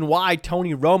reason why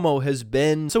Tony Romo has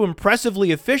been so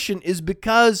impressively efficient is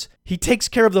because he takes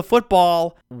care of the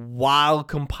football while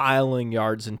compiling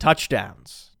yards and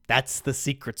touchdowns. That's the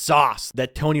secret sauce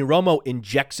that Tony Romo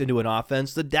injects into an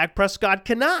offense that Dak Prescott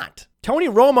cannot. Tony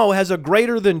Romo has a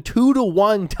greater than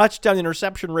 2-to-1 touchdown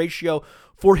interception ratio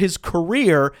for his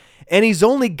career, and he's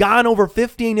only gone over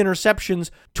 15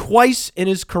 interceptions twice in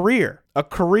his career. A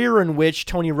career in which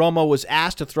Tony Romo was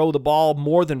asked to throw the ball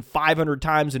more than 500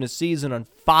 times in a season on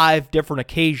 5 different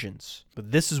occasions.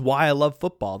 But this is why I love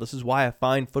football. This is why I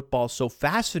find football so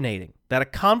fascinating. That a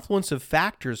confluence of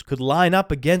factors could line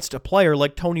up against a player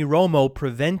like Tony Romo,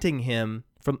 preventing him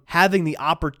from having the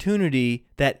opportunity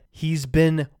that he's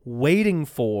been waiting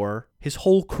for his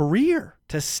whole career,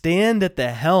 to stand at the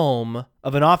helm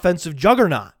of an offensive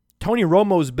juggernaut. Tony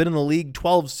Romo's been in the league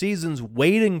 12 seasons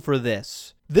waiting for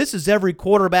this. This is every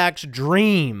quarterback's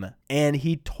dream, and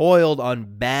he toiled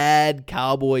on bad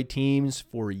Cowboy teams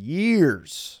for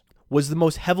years. Was the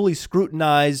most heavily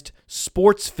scrutinized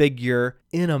sports figure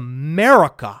in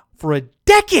America for a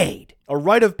decade. A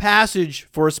rite of passage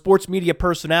for a sports media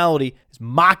personality is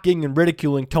mocking and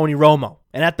ridiculing Tony Romo.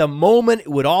 And at the moment,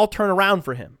 it would all turn around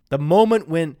for him. The moment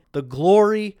when the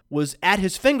glory was at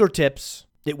his fingertips,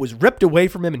 it was ripped away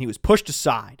from him and he was pushed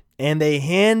aside. And they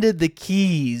handed the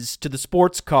keys to the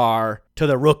sports car to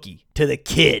the rookie, to the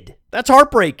kid. That's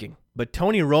heartbreaking. But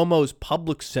Tony Romo's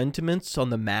public sentiments on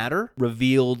the matter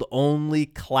revealed only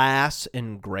class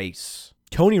and grace.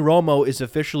 Tony Romo is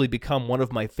officially become one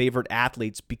of my favorite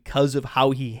athletes because of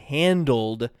how he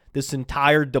handled this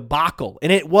entire debacle.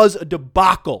 And it was a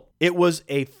debacle. It was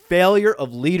a failure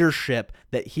of leadership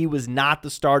that he was not the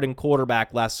starting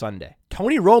quarterback last Sunday.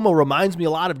 Tony Romo reminds me a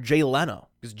lot of Jay Leno,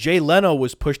 because Jay Leno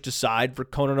was pushed aside for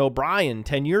Conan O'Brien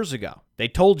 10 years ago. They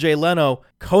told Jay Leno,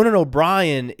 Conan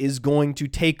O'Brien is going to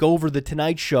take over The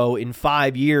Tonight Show in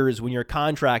 5 years when your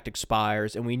contract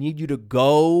expires, and we need you to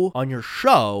go on your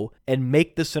show and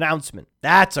make this announcement.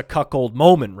 That's a cuckold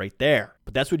moment right there.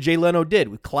 But that's what Jay Leno did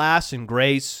with class and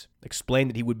grace. Explained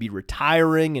that he would be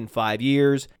retiring in 5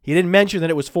 years. He didn't mention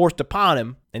that it was forced upon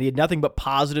him, and he had nothing but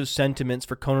positive sentiments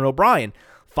for Conan O'Brien.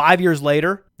 5 years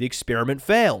later, the experiment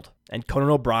failed, and Conan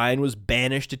O'Brien was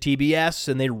banished to TBS,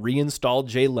 and they reinstalled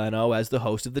Jay Leno as the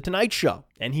host of The Tonight Show.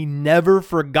 And he never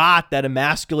forgot that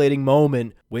emasculating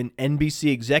moment when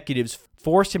NBC executives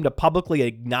forced him to publicly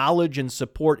acknowledge and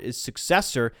support his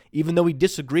successor, even though he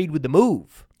disagreed with the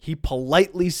move. He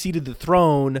politely ceded the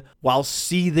throne while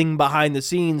seething behind the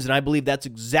scenes, and I believe that's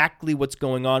exactly what's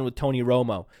going on with Tony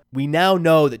Romo. We now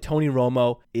know that Tony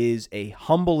Romo is a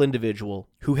humble individual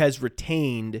who has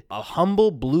retained a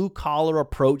humble blue-collar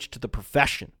approach to the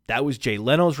profession. That was Jay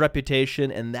Leno's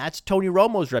reputation, and that's Tony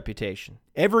Romo's reputation.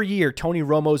 Every year, Tony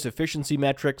Romo's efficiency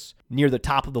metrics near the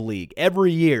top of the league.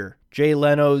 Every year, Jay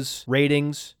Leno's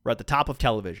ratings were at the top of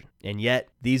television. And yet,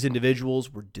 these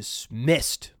individuals were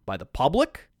dismissed by the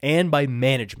public and by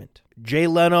management. Jay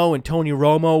Leno and Tony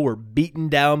Romo were beaten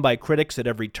down by critics at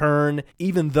every turn,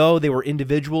 even though they were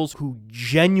individuals who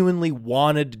genuinely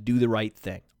wanted to do the right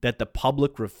thing, that the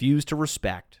public refused to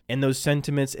respect. And those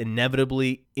sentiments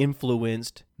inevitably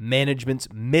influenced management's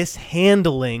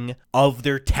mishandling of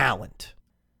their talent.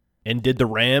 And did the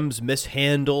Rams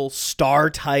mishandle star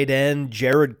tight end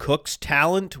Jared Cook's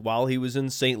talent while he was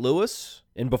in St. Louis?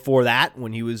 And before that,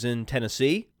 when he was in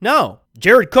Tennessee? No.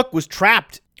 Jared Cook was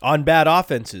trapped on bad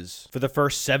offenses for the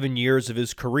first 7 years of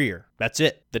his career. That's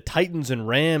it. The Titans and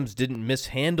Rams didn't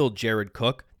mishandle Jared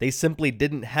Cook. They simply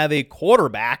didn't have a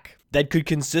quarterback that could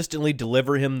consistently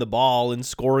deliver him the ball in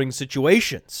scoring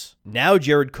situations. Now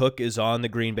Jared Cook is on the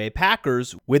Green Bay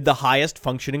Packers with the highest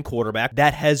functioning quarterback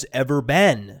that has ever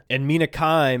been. And Mina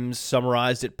Kimes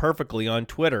summarized it perfectly on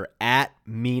Twitter. At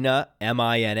Mina,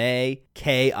 Minakimes,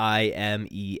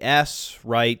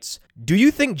 writes, "Do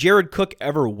you think Jared Cook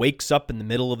ever wakes up in the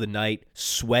middle of the night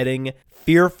sweating,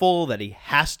 fearful that he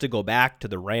has to go back to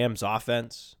the Rams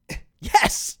offense?"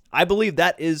 Yes! I believe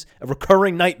that is a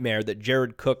recurring nightmare that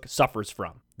Jared Cook suffers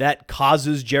from. That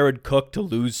causes Jared Cook to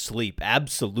lose sleep.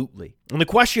 Absolutely. And the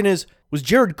question is, was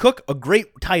Jared Cook a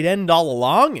great tight end all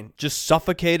along and just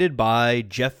suffocated by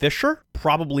Jeff Fisher?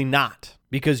 Probably not.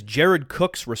 Because Jared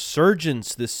Cook's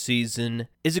resurgence this season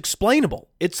is explainable.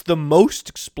 It's the most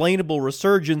explainable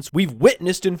resurgence we've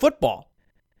witnessed in football.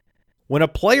 When a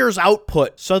player's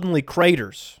output suddenly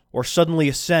craters or suddenly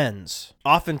ascends,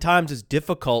 oftentimes it's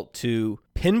difficult to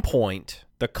pinpoint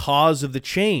the cause of the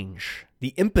change,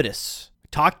 the impetus. We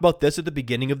talked about this at the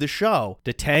beginning of the show.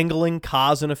 Detangling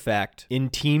cause and effect in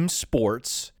team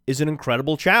sports is an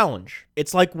incredible challenge.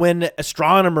 It's like when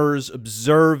astronomers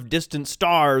observe distant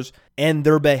stars and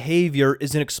their behavior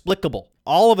is inexplicable.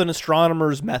 All of an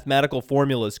astronomer's mathematical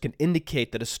formulas can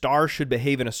indicate that a star should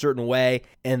behave in a certain way,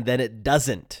 and then it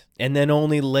doesn't. And then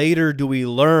only later do we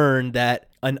learn that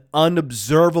an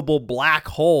unobservable black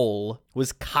hole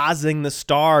was causing the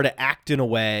star to act in a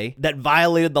way that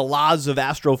violated the laws of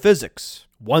astrophysics.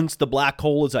 Once the black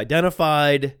hole is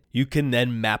identified, you can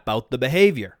then map out the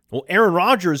behavior. Well, Aaron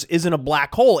Rodgers isn't a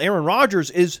black hole. Aaron Rodgers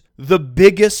is the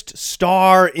biggest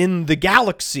star in the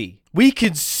galaxy. We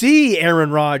could see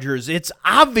Aaron Rodgers. It's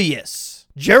obvious.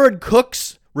 Jared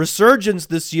Cook's resurgence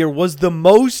this year was the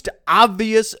most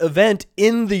obvious event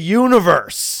in the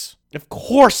universe. Of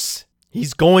course,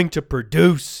 he's going to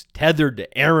produce tethered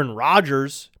to Aaron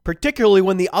Rodgers, particularly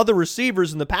when the other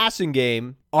receivers in the passing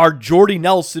game are Jordy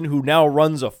Nelson, who now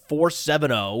runs a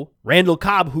 4.70, Randall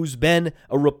Cobb, who's been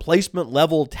a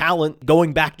replacement-level talent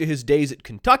going back to his days at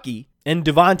Kentucky, and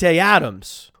Devontae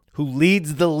Adams, who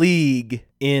leads the league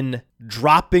in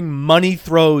dropping money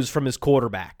throws from his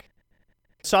quarterback.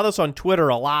 I saw this on Twitter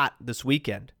a lot this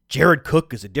weekend. Jared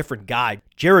Cook is a different guy.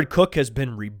 Jared Cook has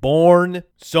been reborn.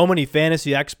 So many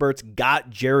fantasy experts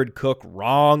got Jared Cook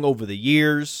wrong over the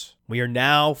years. We are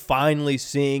now finally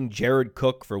seeing Jared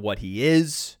Cook for what he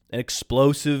is, an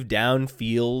explosive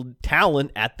downfield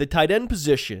talent at the tight end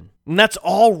position. And that's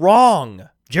all wrong.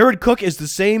 Jared Cook is the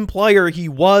same player he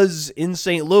was in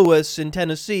St. Louis in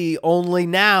Tennessee, only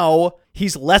now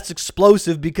he's less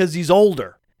explosive because he's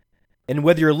older. And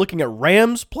whether you're looking at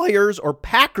Rams players or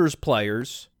Packers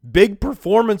players, big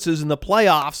performances in the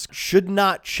playoffs should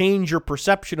not change your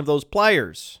perception of those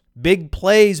players. Big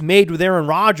plays made with Aaron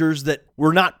Rodgers that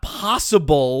were not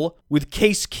possible with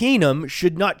Case Keenum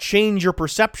should not change your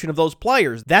perception of those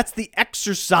players. That's the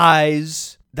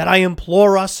exercise that I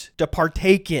implore us to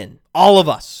partake in. All of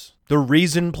us. The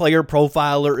reason Player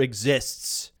Profiler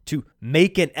exists, to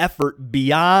make an effort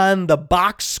beyond the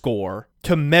box score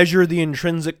to measure the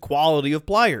intrinsic quality of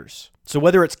players. So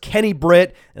whether it's Kenny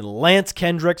Britt and Lance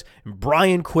Kendricks and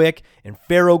Brian Quick and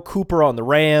Pharoh Cooper on the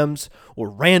Rams, or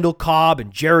Randall Cobb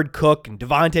and Jared Cook and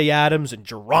Davante Adams and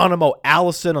Geronimo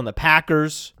Allison on the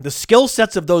Packers, the skill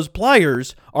sets of those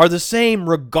players are the same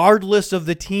regardless of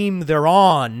the team they're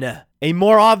on. A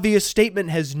more obvious statement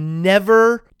has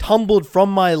never tumbled from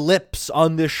my lips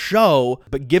on this show,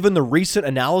 but given the recent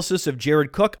analysis of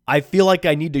Jared Cook, I feel like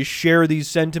I need to share these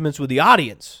sentiments with the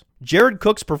audience. Jared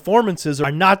Cook's performances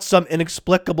are not some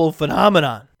inexplicable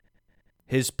phenomenon.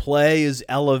 His play is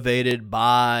elevated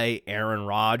by Aaron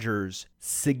Rodgers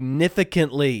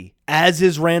significantly, as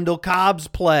is Randall Cobb's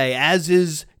play, as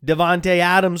is Davante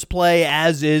Adams' play,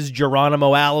 as is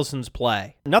Geronimo Allison's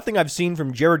play. Nothing I've seen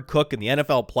from Jared Cook in the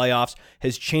NFL playoffs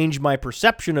has changed my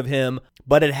perception of him,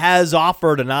 but it has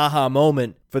offered an aha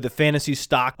moment for the fantasy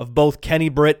stock of both Kenny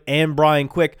Britt and Brian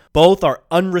Quick. Both are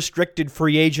unrestricted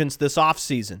free agents this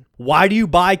offseason. Why do you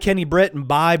buy Kenny Britt and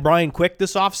buy Brian Quick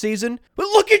this offseason? But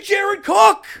look at Jared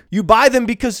Cook! You buy them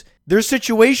because their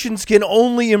situations can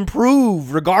only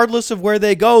improve regardless of where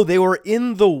they go. They were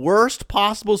in the worst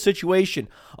possible situation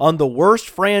on the worst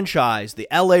franchise, the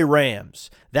LA Rams.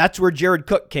 That's where Jared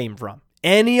Cook came from.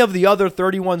 Any of the other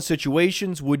 31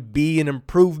 situations would be an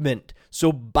improvement.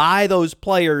 So buy those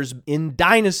players in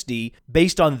Dynasty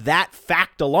based on that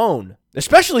fact alone,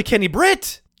 especially Kenny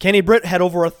Britt. Kenny Britt had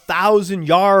over 1,000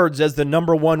 yards as the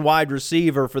number one wide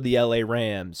receiver for the LA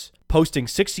Rams, posting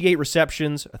 68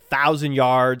 receptions, 1,000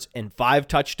 yards, and 5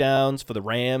 touchdowns for the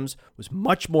Rams was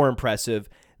much more impressive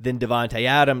than Davante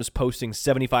Adams posting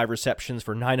 75 receptions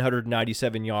for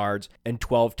 997 yards and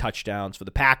 12 touchdowns for the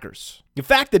Packers. The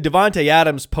fact that Davante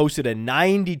Adams posted a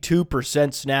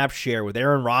 92% snap share with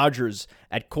Aaron Rodgers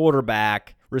at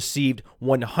quarterback, received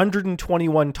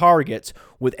 121 targets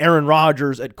with Aaron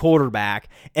Rodgers at quarterback,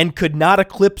 and could not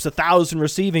eclipse 1,000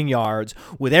 receiving yards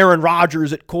with Aaron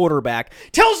Rodgers at quarterback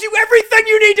tells you everything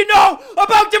you need to know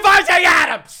about Davante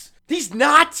Adams. He's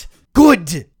not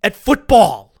good at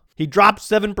football. He dropped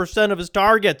 7% of his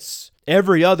targets.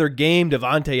 Every other game,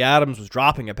 Davante Adams was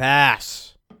dropping a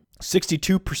pass.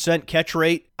 62% catch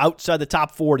rate outside the top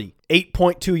 40.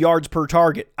 8.2 yards per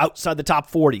target outside the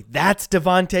top 40. That's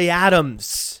Davante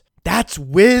Adams. That's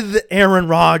with Aaron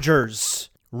Rodgers.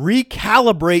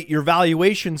 Recalibrate your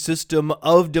valuation system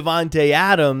of Davante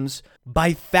Adams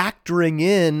by factoring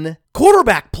in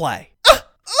quarterback play.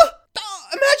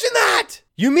 Imagine that.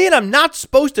 You mean I'm not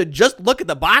supposed to just look at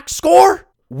the box score?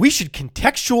 We should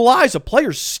contextualize a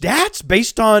player's stats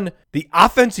based on the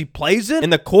offense he plays in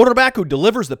and the quarterback who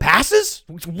delivers the passes?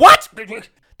 What?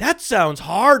 That sounds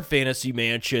hard, Fantasy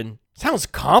Mansion. Sounds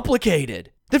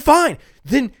complicated. Then fine.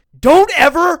 Then don't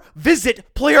ever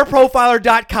visit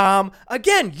playerprofiler.com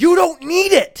again. You don't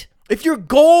need it. If your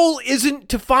goal isn't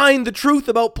to find the truth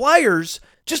about players,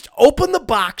 just open the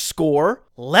box score,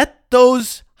 let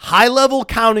those high-level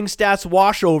counting stats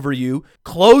wash over you,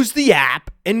 close the app,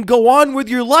 and go on with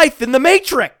your life in the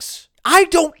Matrix. I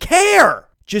don't care.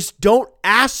 Just don't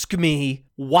ask me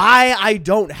why I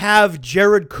don't have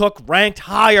Jared Cook ranked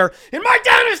higher in my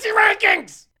Dynasty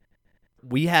rankings.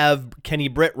 We have Kenny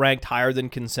Britt ranked higher than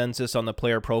consensus on the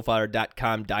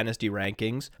playerprofiler.com Dynasty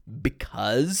rankings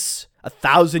because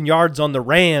 1,000 yards on the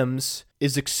Rams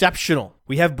is exceptional.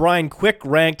 We have Brian Quick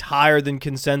ranked higher than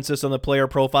consensus on the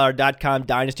playerprofiler.com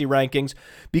Dynasty rankings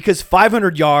because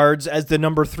 500 yards as the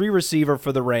number 3 receiver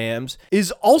for the Rams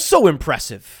is also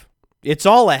impressive. It's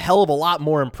all a hell of a lot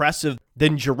more impressive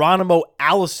than Geronimo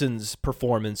Allison's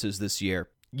performances this year.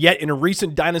 Yet in a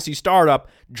recent Dynasty startup,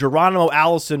 Geronimo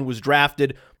Allison was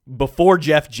drafted before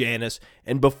Jeff Janis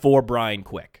and before Brian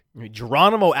Quick.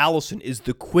 Geronimo Allison is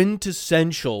the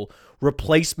quintessential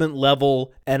replacement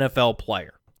level NFL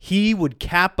player. He would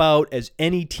cap out as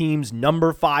any team's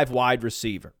number 5 wide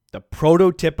receiver. The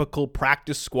prototypical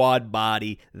practice squad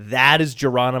body, that is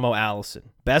Geronimo Allison.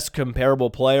 Best comparable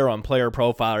player on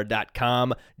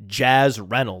playerprofiler.com, Jazz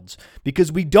Reynolds.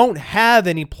 Because we don't have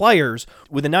any players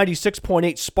with a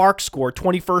 96.8 SPARQ score,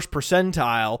 21st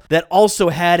percentile, that also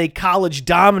had a college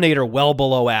dominator well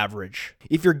below average.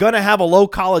 If you're going to have a low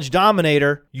college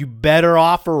dominator, you better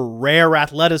offer rare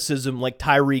athleticism like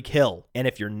Tyreek Hill. And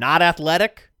if you're not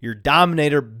athletic, your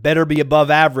dominator better be above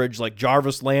average like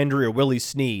Jarvis Landry or Willie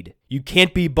Snead. You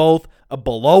can't be both a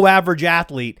below-average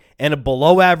athlete and a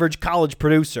below-average college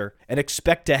producer and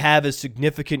expect to have a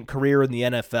significant career in the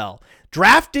NFL.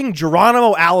 Drafting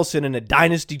Geronimo Allison in a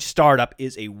dynasty startup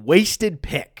is a wasted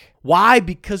pick. Why?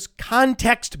 Because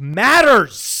context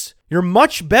matters. You're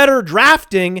much better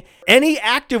drafting any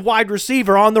active wide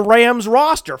receiver on the Rams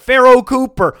roster. Pharaoh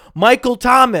Cooper, Michael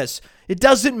Thomas. It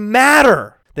doesn't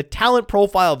matter. The talent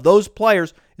profile of those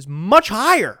players is much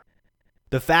higher.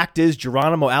 The fact is,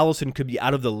 Geronimo Allison could be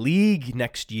out of the league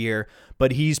next year,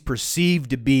 but he's perceived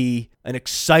to be an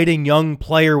exciting young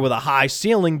player with a high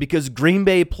ceiling because Green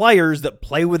Bay players that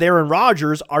play with Aaron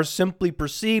Rodgers are simply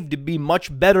perceived to be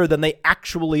much better than they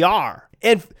actually are.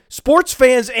 And sports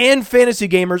fans and fantasy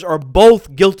gamers are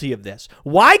both guilty of this.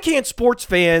 Why can't sports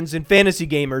fans and fantasy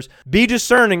gamers be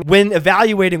discerning when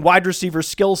evaluating wide receiver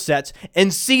skill sets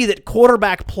and see that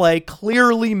quarterback play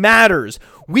clearly matters?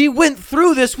 We went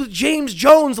through this with James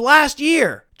Jones last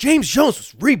year. James Jones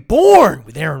was reborn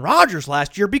with Aaron Rodgers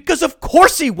last year because of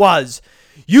course he was.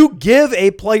 You give a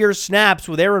player snaps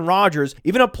with Aaron Rodgers,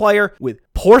 even a player with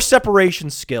poor separation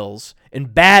skills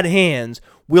and bad hands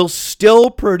will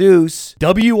still produce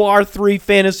WR3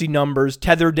 fantasy numbers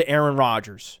tethered to Aaron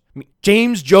Rodgers.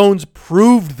 James Jones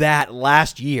proved that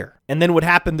last year. And then what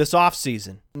happened this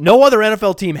offseason? No other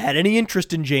NFL team had any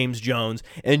interest in James Jones,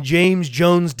 and James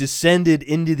Jones descended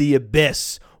into the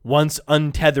abyss once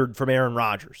untethered from Aaron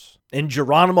Rodgers. And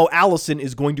Geronimo Allison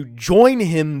is going to join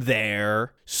him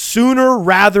there sooner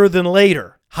rather than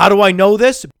later. How do I know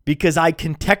this? Because I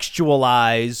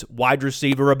contextualize wide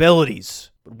receiver abilities.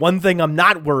 But one thing I'm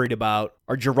not worried about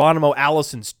are Geronimo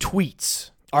Allison's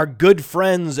tweets. Our good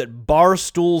friends at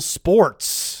Barstool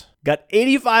Sports got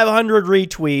 8,500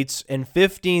 retweets and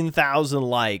 15,000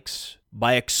 likes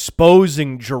by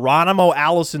exposing Geronimo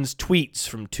Allison's tweets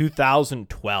from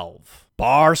 2012.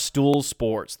 Barstool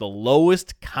Sports, the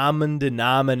lowest common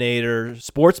denominator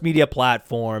sports media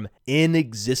platform in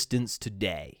existence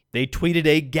today. They tweeted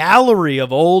a gallery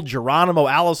of old Geronimo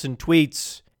Allison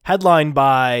tweets headlined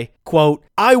by, quote,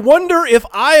 "I wonder if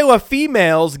Iowa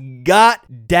females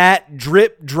got dat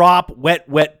drip drop wet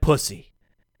wet pussy."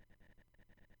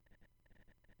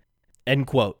 End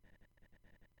quote.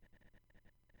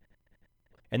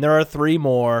 And there are 3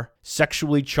 more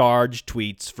sexually charged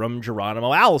tweets from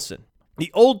Geronimo Allison.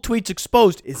 The old tweets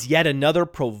exposed is yet another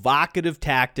provocative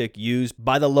tactic used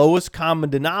by the lowest common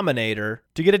denominator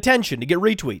to get attention, to get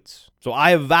retweets. So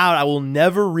I have vowed I will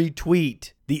never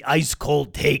retweet the ice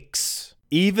cold takes,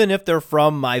 even if they're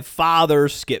from my father,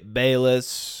 Skip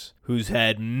Bayless, who's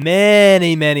had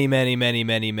many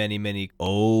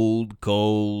old,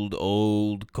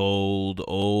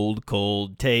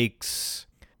 cold takes.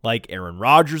 Like Aaron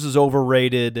Rodgers is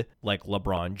overrated, like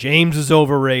LeBron James is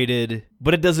overrated,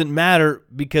 but it doesn't matter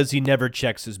because he never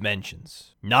checks his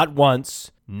mentions. Not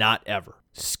once, not ever.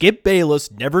 Skip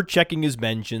Bayless never checking his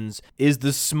mentions is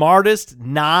the smartest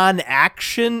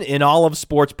non-action in all of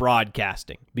sports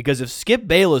broadcasting. Because if Skip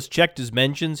Bayless checked his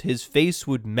mentions, his face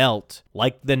would melt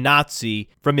like the Nazi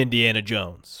from Indiana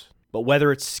Jones. But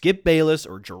whether it's Skip Bayless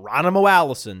or Geronimo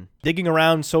Allison digging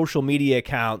around social media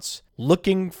accounts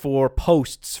looking for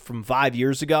posts from 5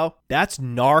 years ago, that's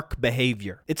narc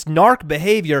behavior. It's narc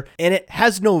behavior, and it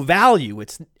has no value.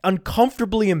 It's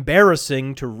uncomfortably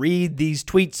embarrassing to read these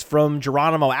tweets from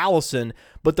Geronimo Allison,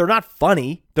 but they're not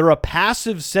funny. They're a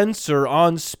passive censor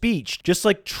on speech, just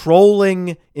like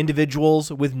trolling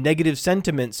individuals with negative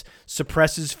sentiments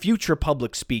suppresses future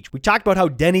public speech. We talked about how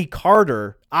Denny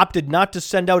Carter opted not to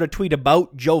send out a tweet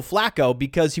about Joe Flacco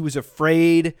because he was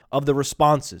afraid of the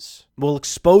responses. Well,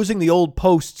 exposing the old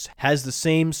posts has the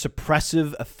same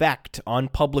suppressive effect on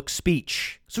public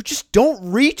speech. So just don't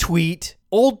retweet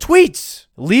old tweets.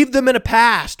 Leave them in a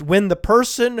past when the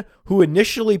person who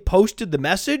initially posted the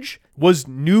message was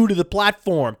new to the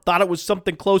platform, thought it was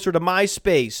something closer to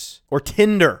MySpace or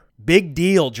Tinder. Big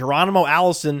deal. Geronimo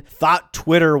Allison thought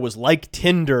Twitter was like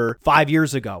Tinder 5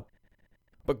 years ago.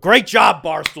 But great job,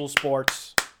 Barstool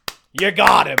Sports. You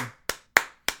got him.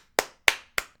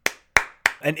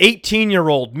 An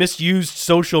 18-year-old misused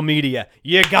social media.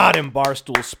 You got him,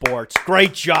 Barstool Sports.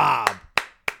 Great job.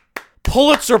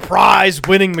 Pulitzer Prize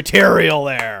winning material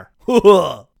there.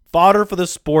 Fodder for the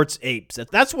sports apes.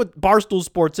 That's what Barstool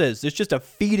Sports is. It's just a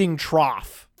feeding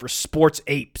trough for sports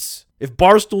apes. If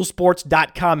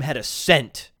BarstoolSports.com had a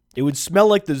scent, it would smell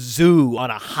like the zoo on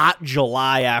a hot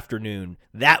July afternoon.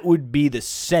 That would be the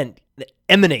scent that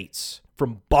emanates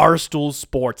from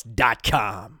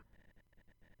BarstoolSports.com.